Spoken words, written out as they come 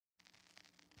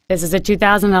This is a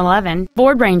 2011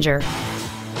 Ford Ranger.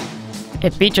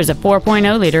 It features a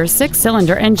 4.0-liter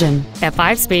six-cylinder engine, a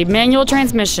 5-speed manual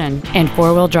transmission, and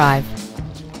four-wheel drive.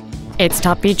 Its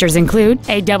top features include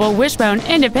a double wishbone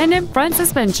independent front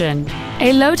suspension,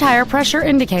 a low tire pressure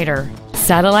indicator,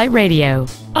 satellite radio,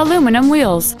 aluminum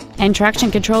wheels, and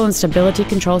traction control and stability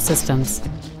control systems.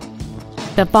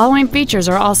 The following features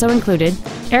are also included: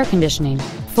 air conditioning,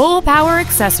 full power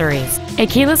accessories, a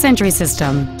keyless entry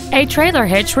system, a trailer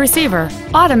hitch receiver,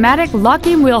 automatic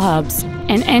locking wheel hubs,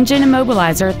 an engine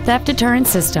immobilizer theft deterrent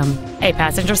system, a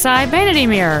passenger side vanity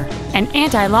mirror, an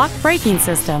anti-lock braking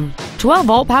system,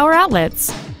 12-volt power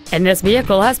outlets, and this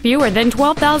vehicle has fewer than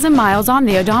 12,000 miles on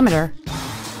the odometer.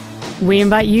 We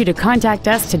invite you to contact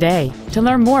us today to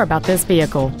learn more about this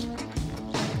vehicle.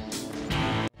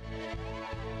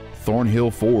 Thornhill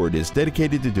Ford is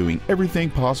dedicated to doing everything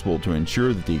possible to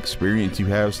ensure that the experience you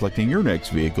have selecting your next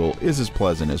vehicle is as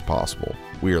pleasant as possible.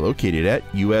 We are located at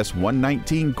US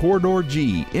 119 Corrider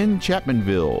G in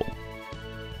Chapmanville.